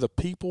team, the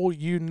people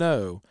you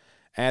know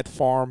at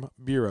Farm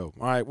Bureau.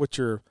 All right, what's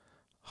your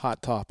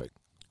hot topic?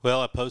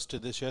 Well, I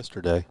posted this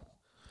yesterday.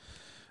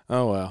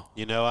 Oh, well.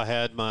 You know, I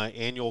had my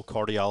annual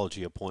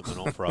cardiology appointment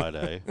on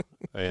Friday.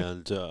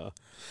 And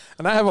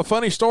I have a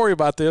funny story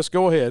about this.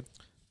 Go ahead.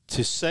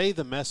 To say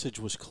the message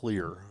was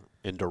clear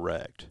and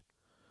direct,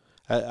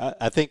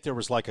 I think there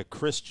was like a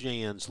Chris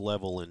Jans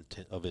level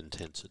of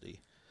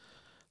intensity,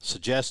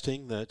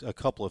 suggesting that a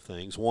couple of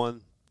things.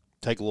 One,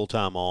 take a little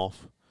time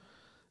off.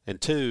 And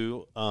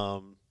 2,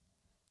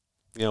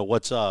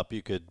 what's up?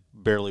 You could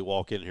barely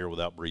walk in here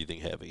without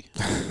breathing heavy.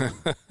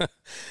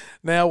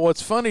 Now,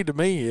 what's funny to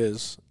me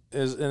is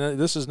and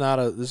this is not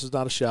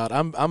a shot.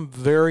 I'm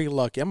very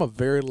lucky. I'm a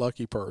very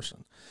lucky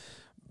person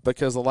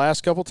because the last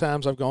couple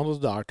times I've gone to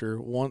the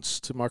doctor, once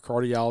to my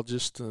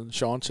cardiologist,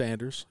 Sean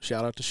Sanders.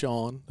 Shout out to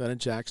Sean, down in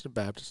Jackson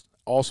Baptist,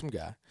 awesome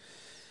guy.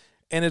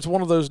 And it's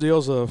one of those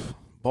deals of,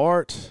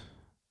 Bart,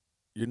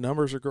 your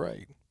numbers are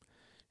great.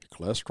 Your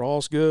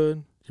cholesterol's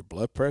good. Your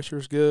blood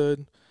pressure's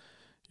good.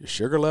 Your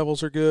sugar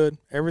levels are good.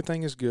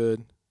 Everything is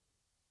good,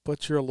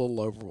 but you're a little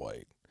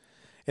overweight.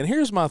 And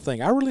here's my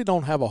thing. I really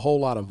don't have a whole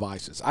lot of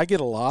vices. I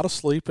get a lot of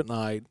sleep at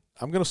night.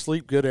 I'm going to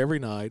sleep good every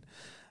night.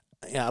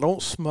 I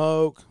don't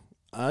smoke.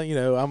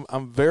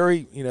 I'm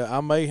very, I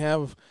may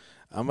have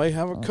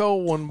a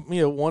cold one,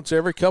 once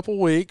every couple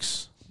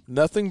weeks.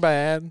 Nothing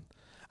bad.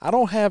 I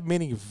don't have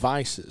many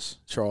vices,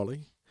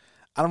 Charlie.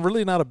 I'm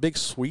really not a big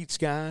sweets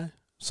guy,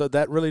 so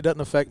that really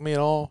doesn't affect me at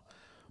all.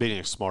 Being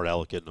a smart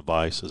aleck getting a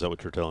vice, is that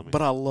what you're telling me?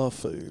 But I love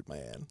food,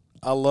 man.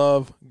 I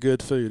love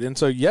good food. And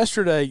so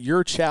yesterday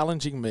you're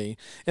challenging me.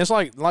 It's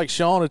like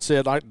Sean had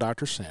said, like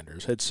Dr.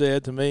 Sanders had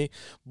said to me,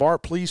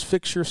 Bart, please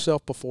fix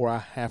yourself before I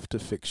have to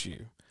fix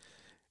you.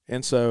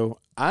 And so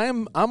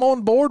I'm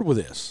on board with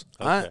this.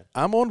 Okay.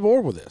 I'm on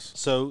board with this.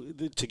 So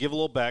to give a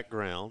little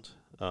background,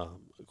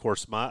 of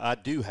course, I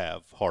do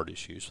have heart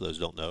issues. For those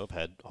who don't know, I've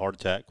had heart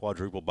attack,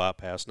 quadruple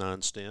bypass, 9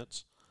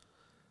 stents.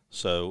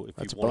 So if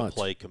you want to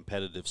play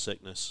competitive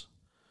sickness,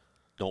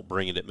 don't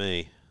bring it at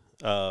me.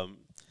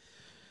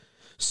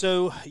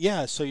 So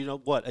you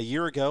know what? A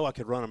year ago, I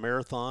could run a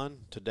marathon.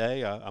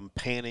 Today, I'm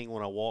panting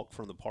when I walk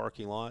from the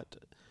parking lot.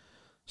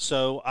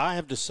 So I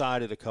have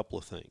decided a couple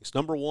of things.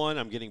 Number 1,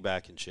 I'm getting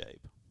back in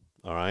shape.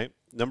 All right.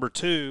 Number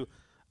 2,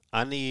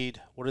 I need,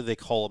 what do they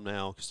call them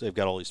now? Because they've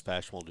got all these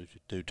fashionable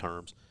new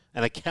terms.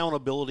 An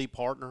accountability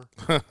partner.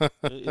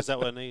 Is that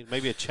what I need?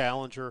 Maybe a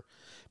challenger.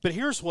 But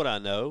here's what I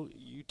know.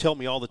 You tell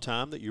me all the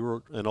time that you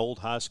were an old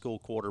high school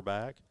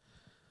quarterback.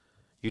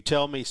 You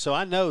tell me, so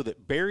I know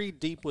that buried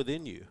deep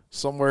within you,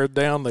 somewhere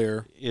down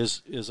there,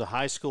 is a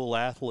high school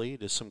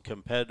athlete, is some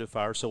competitive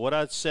fire. So what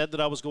I said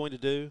that I was going to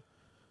do,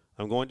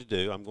 I'm going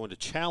to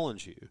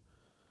challenge you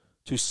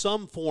to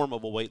some form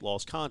of a weight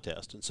loss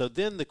contest. And so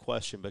then the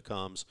question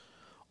becomes,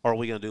 are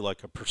we going to do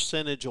like a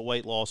percentage of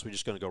weight loss? Are we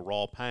just going to go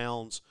raw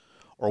pounds?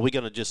 Or are we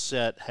going to just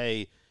set,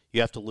 hey, you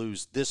have to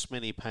lose this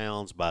many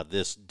pounds by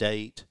this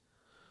date?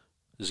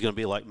 Is it going to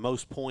be like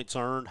most points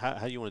earned? How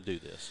do you want to do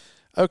this?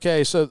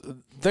 Okay, so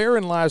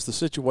therein lies the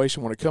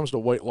situation when it comes to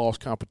weight loss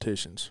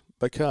competitions,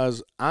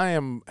 because I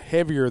am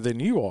heavier than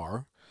you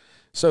are,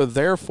 so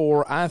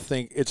therefore I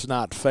think it's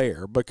not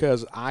fair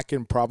because I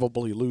can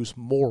probably lose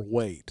more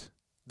weight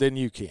than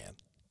you can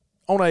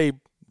on a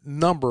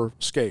number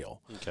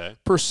scale. Okay.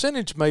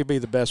 Percentage may be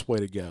the best way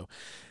to go.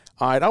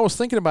 All right, I was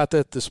thinking about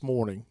that this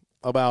morning,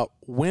 about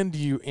when do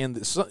you end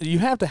this. You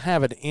have to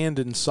have an end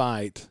in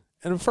sight.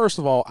 And first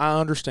of all, I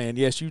understand,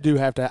 yes, you do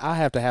have to. I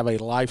have to have a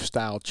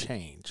lifestyle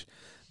change.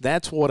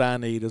 That's what I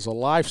need is a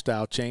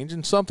lifestyle change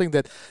and something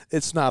that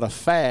it's not a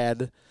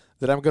fad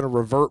that I'm going to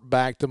revert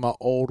back to my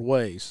old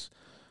ways.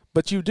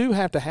 But you do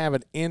have to have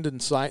an end in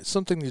sight,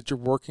 something that you're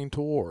working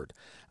toward.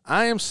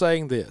 I am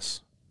saying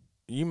this.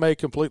 You may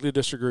completely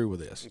disagree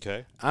with this.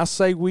 Okay. I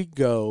say we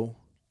go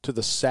to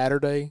the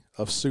Saturday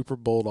of Super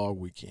Bulldog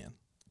weekend.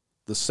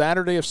 The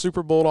Saturday of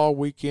Super Bulldog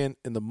weekend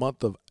in the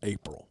month of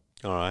April.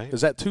 All right.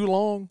 Is that too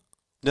long?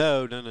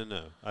 No.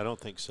 I don't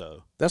think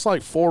so. That's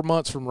like 4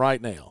 months from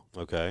right now.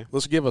 Okay.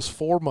 Let's give us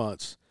 4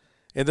 months.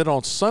 And then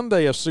on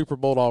Sunday of Super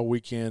Bulldog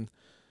weekend,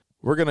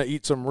 we're going to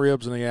eat some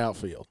ribs in the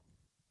outfield.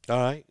 All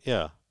right.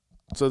 Yeah.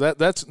 So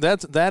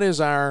that is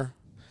our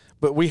 –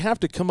 but we have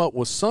to come up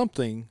with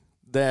something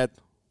that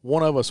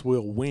one of us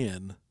will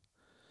win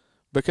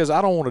because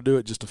I don't want to do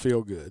it just to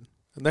feel good.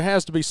 And there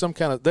has to be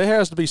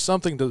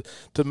something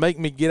to make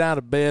me get out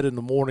of bed in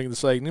the morning to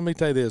say, let me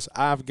tell you this,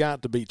 I've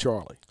got to beat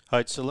Charlie. All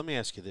right, so let me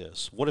ask you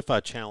this. What if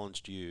I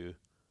challenged you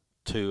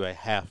to a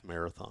half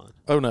marathon?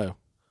 Oh, no.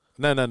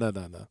 No.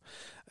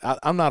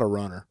 I'm not a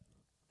runner.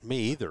 Me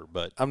either,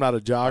 but I'm not a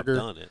jogger.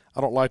 I've done it. I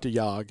don't like to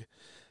jog.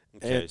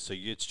 Okay, so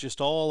it's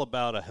just all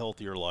about a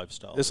healthier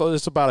lifestyle.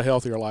 It's about a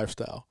healthier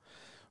lifestyle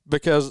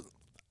because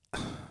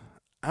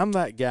I'm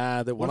that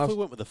guy that what if we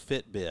went with a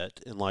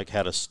Fitbit and like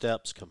had a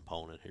steps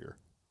component here?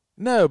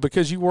 No,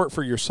 because you work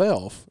for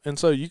yourself, and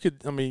so you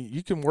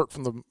can work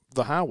from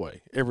the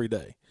highway every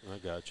day. I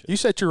got you. You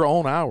set your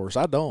own hours.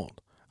 I don't.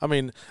 I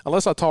mean,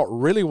 unless I talk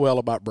really well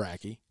about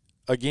Bracky,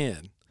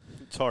 again.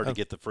 It's hard to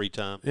get the free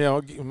time. Yeah,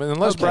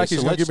 unless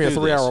Bracky's going to give me a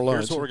 3-hour lunch.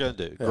 Here's what we're going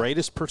to do. Yeah.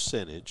 Greatest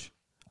percentage.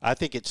 I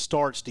think it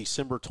starts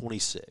December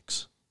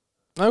 26th.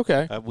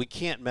 Okay. We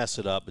can't mess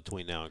it up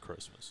between now and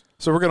Christmas.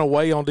 So we're going to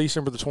weigh on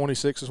December the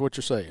 26th is what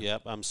you're saying?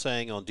 Yep. I'm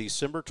saying on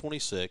December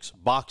 26th,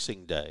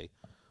 Boxing Day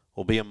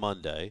will be a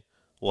Monday.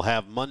 We'll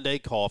have Monday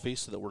coffee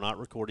so that we're not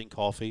recording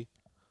coffee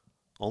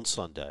on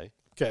Sunday.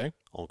 Okay.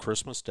 On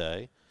Christmas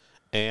Day.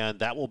 And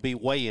that will be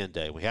weigh-in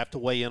day. We have to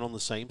weigh in on the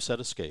same set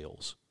of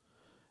scales.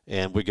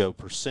 And we go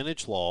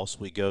percentage loss.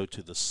 We go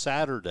to the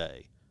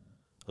Saturday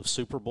of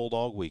Super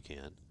Bulldog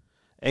weekend.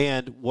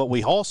 And what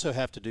we also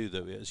have to do,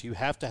 though, is you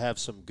have to have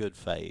some good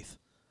faith,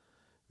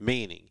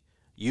 meaning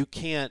you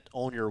can't,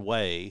 on your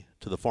way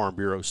to the Farm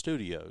Bureau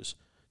studios,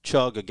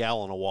 chug a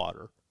gallon of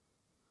water.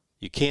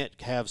 You can't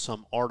have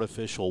some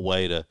artificial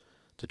way to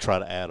try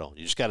to add on.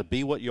 You just got to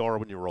be what you are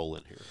when you roll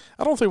in here.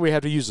 I don't think we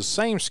have to use the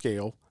same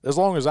scale as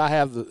long as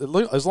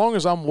as long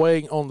as I'm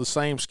weighing on the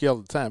same scale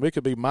at the time. It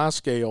could be my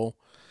scale.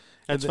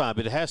 That's fine,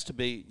 but it has to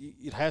be.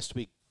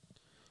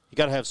 You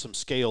got to have some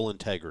scale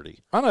integrity.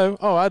 I know.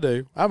 Oh, I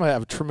do. I'm going to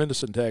have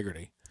tremendous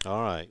integrity.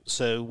 All right.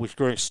 So we're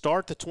going to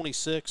start the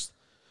 26th.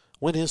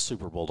 When is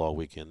Super Bulldog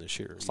weekend this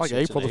year? It's like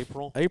April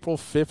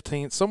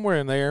 15th, somewhere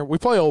in there. We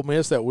play Ole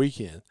Miss that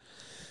weekend.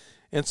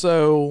 And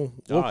so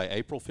 – all right,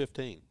 April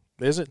 15th.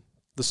 Is it?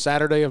 The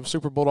Saturday of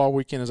Super Bulldog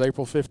weekend is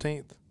April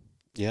 15th?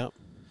 Yep.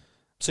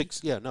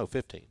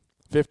 15th.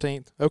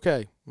 15th.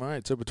 Okay. All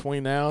right. So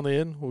between now and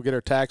then, we'll get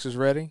our taxes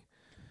ready.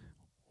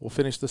 We'll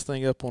finish this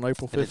thing up on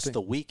April 15th. And it's the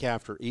week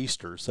after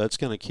Easter, so that's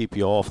going to keep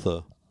you off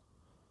the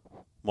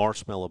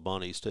marshmallow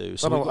bunnies too.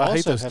 So I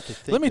hate those.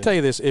 Let me tell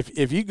you this: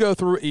 if you go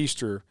through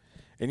Easter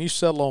and you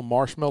settle on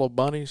marshmallow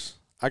bunnies,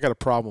 I got a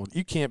problem.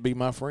 You can't be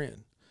my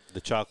friend.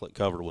 The chocolate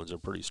covered ones are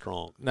pretty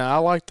strong. Now I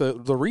like the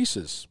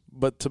Reese's,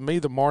 but to me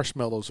the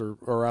marshmallows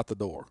are out the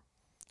door.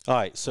 All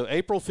right, so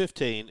April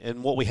 15,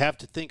 and what we have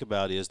to think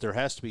about is there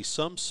has to be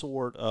some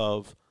sort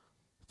of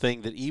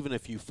thing that even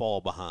if you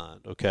fall behind,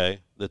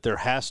 okay, that there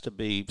has to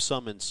be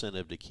some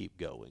incentive to keep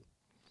going.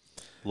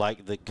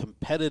 Like the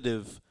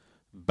competitive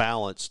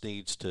balance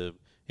needs to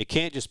 – it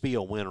can't just be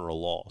a win or a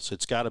loss.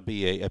 It's got to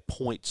be a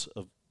points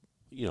of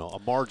 – a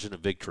margin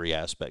of victory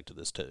aspect of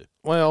this too.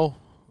 Well,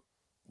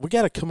 we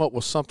got to come up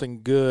with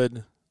something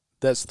good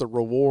that's the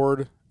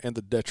reward and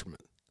the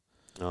detriment.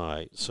 All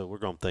right, so we're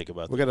going to think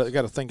about that. We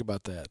got to think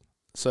about that.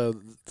 So,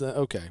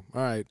 okay,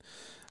 all right.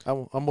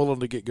 I'm willing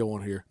to get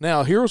going here.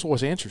 Now, here's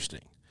what's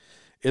interesting.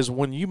 Is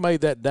when you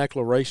made that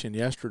declaration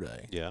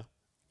yesterday, yeah,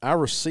 I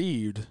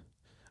received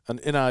an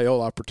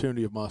NIL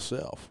opportunity of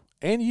myself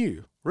and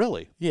you.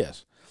 Really?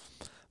 Yes.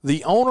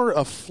 The owner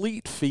of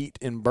Fleet Feet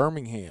in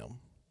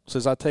Birmingham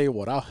says, I tell you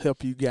what, I'll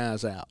help you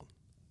guys out.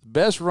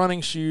 Best running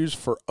shoes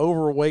for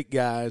overweight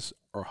guys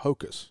are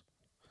Hocus.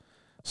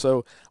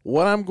 So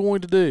what I'm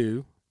going to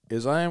do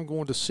is I am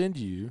going to send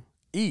you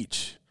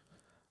each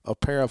a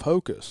pair of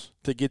Hocus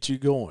to get you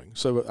going.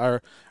 So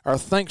our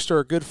thanks to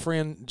our good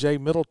friend Jay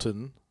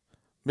Middleton,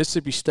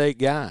 Mississippi State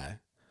guy,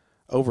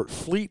 over at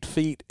Fleet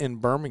Feet in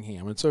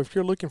Birmingham. And so if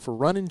you're looking for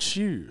running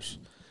shoes,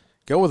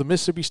 go with a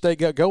Mississippi State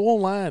guy. Go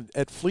online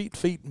at Fleet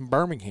Feet in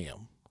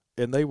Birmingham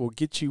and they will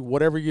get you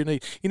whatever you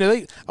need. You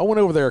know, I went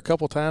over there a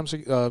couple times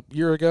a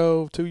year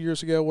ago, 2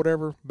 years ago,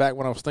 whatever, back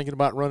when I was thinking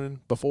about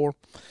running before,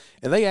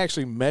 and they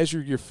actually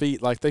measure your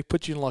feet. Like, they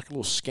put you in like a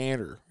little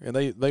scanner, and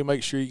they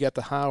make sure you got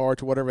the high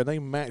arch or whatever, and they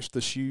match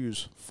the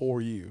shoes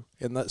for you.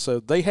 And so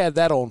they had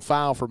that on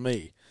file for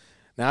me.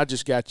 Now I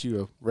just got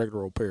you a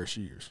regular old pair of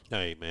shoes.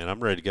 Hey, man, I'm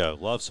ready to go.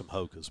 Love some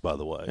Hokas, by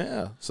the way.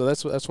 Yeah, so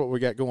that's what we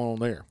got going on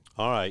there.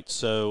 All right,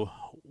 so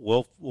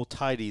we'll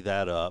tidy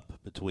that up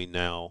between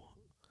now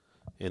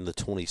and the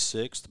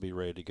 26th to be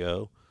ready to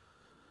go.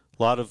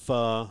 A lot of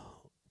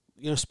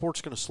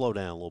sports going to slow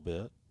down a little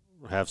bit.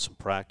 We'll have some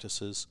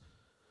practices,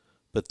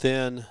 but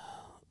then,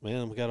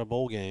 man, we got a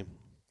bowl game.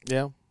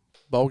 Yeah.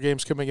 Bowl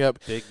games coming up.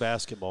 Big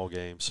basketball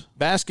games.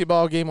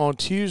 Basketball game on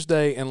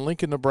Tuesday in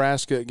Lincoln,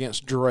 Nebraska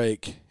against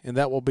Drake, and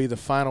that will be the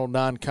final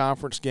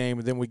non-conference game,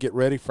 and then we get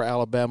ready for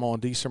Alabama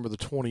on December the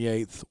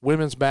 28th.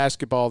 Women's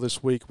basketball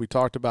this week. We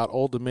talked about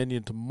Old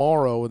Dominion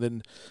tomorrow, and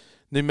then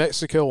New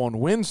Mexico on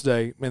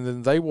Wednesday, and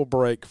then they will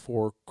break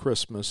for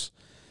Christmas.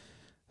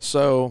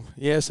 So,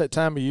 yeah, it's that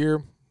time of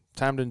year,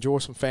 time to enjoy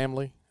some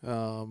family,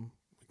 kind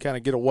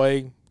of get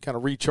away, kind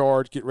of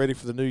recharge, get ready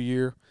for the new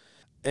year.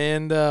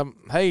 And,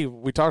 hey,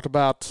 we talked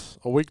about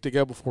a week to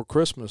go before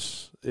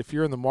Christmas. If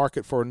you're in the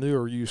market for a new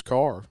or used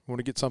car, you want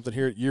to get something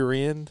here at year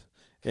end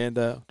and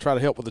try to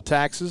help with the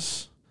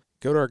taxes,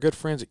 go to our good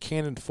friends at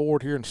Cannon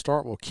Ford here in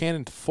Starkville.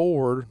 Cannon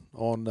Ford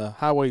on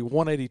Highway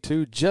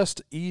 182,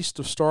 just east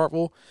of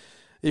Starkville.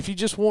 If you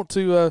just want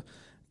to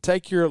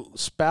take your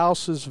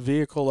spouse's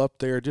vehicle up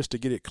there just to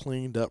get it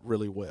cleaned up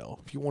really well,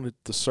 if you want it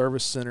at the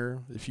service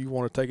center, if you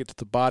want to take it to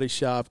the body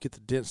shop, get the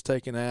dents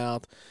taken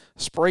out,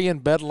 spray in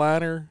bed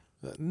liner.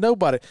 No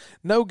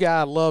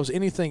guy loves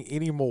anything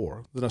any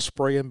more than a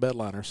spray-in bed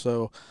liner.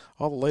 So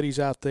all the ladies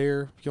out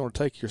there, if you want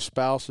to take your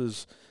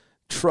spouse's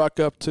truck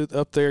up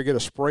there, get a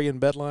spray-in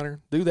bed liner,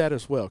 do that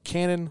as well.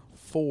 Cannon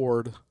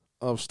Ford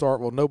of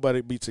Starkville.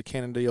 Nobody beats a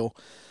Cannon deal.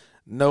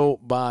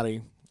 Nobody.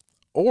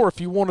 Or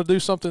if you want to do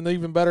something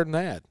even better than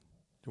that,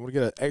 you want to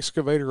get an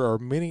excavator or a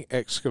mini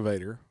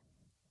excavator,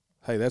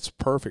 hey, that's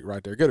perfect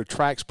right there. Go to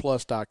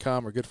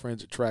TraxPlus.com, our good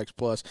friends at Trax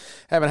Plus.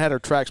 Haven't had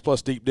our Trax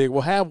Plus deep dig.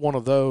 We'll have one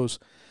of those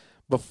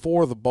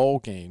before the bowl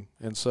game.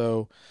 And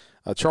so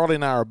Charlie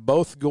and I are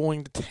both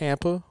going to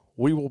Tampa.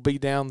 We will be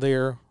down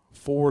there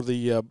for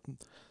the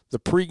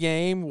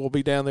pregame. We'll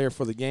be down there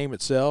for the game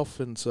itself.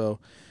 And so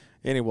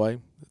anyway,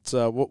 it's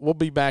we'll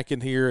be back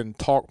in here and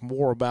talk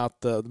more about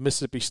the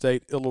Mississippi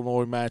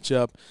State-Illinois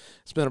matchup.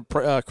 It's been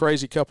a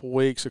crazy couple of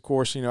weeks. Of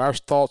course, you know, our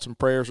thoughts and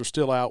prayers are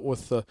still out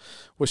with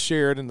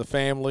Sharon and the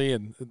family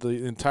and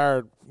the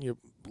entire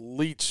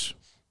Leach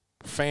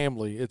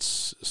family.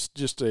 It's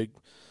just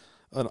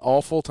an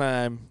awful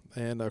time,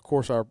 and of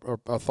course our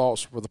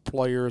thoughts for the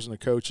players and the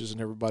coaches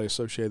and everybody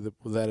associated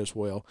with that as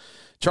well.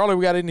 Charlie,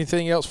 we got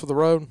anything else for the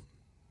road?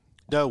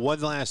 No, one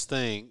last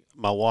thing.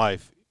 My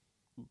wife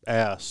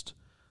asked,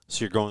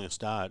 so you're going this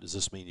diet, does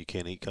this mean you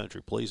can't eat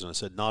country pleasing? I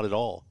said, not at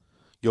all.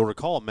 You'll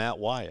recall Matt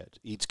Wyatt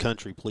eats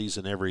country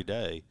pleasing every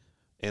day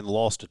and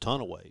lost a ton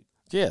of weight.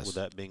 Yes. With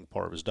that being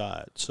part of his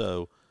diet.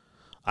 So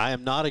I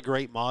am not a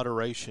great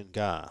moderation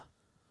guy,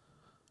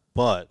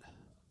 but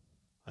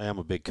I am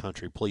a big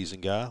country-pleasing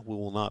guy. We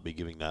will not be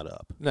giving that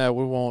up. No,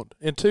 we won't.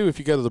 And two, if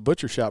you go to the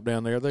butcher shop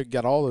down there, they've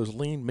got all those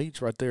lean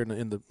meats right there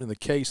in the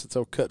case that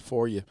they'll cut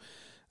for you.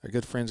 Our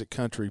good friends at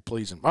Country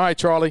Pleasing. All right,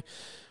 Charlie,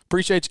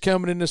 appreciate you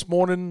coming in this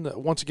morning.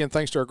 Once again,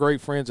 thanks to our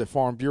great friends at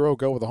Farm Bureau.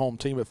 Go with the home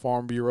team at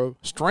Farm Bureau.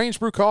 Strange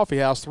Brew Coffee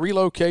House, 3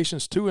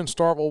 locations, 2 in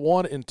Starkville,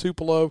 1 in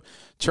Tupelo.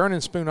 Churn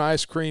and Spoon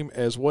Ice Cream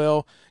as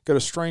well. Go to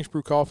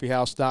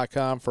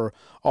strangebrewcoffeehouse.com for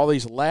all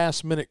these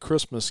last-minute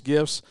Christmas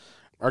gifts.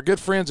 Our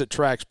good friends at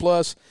Trax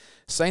Plus,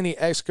 Saney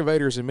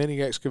Excavators and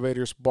Mini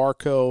Excavators,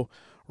 Barco,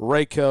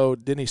 Rayco,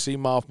 Denny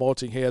Seamoff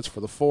Mulching Heads for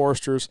the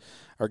Foresters.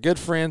 Our good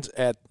friends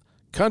at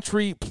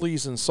Country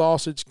Pleasing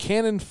Sausage,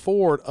 Cannon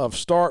Ford of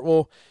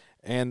Starkville,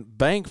 and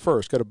Bank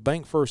First. Go to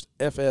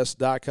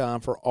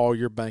bankfirstfs.com for all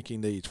your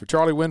banking needs. For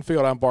Charlie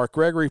Winfield, I'm Bart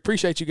Gregory.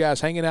 Appreciate you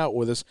guys hanging out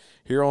with us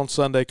here on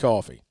Sunday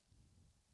Coffee.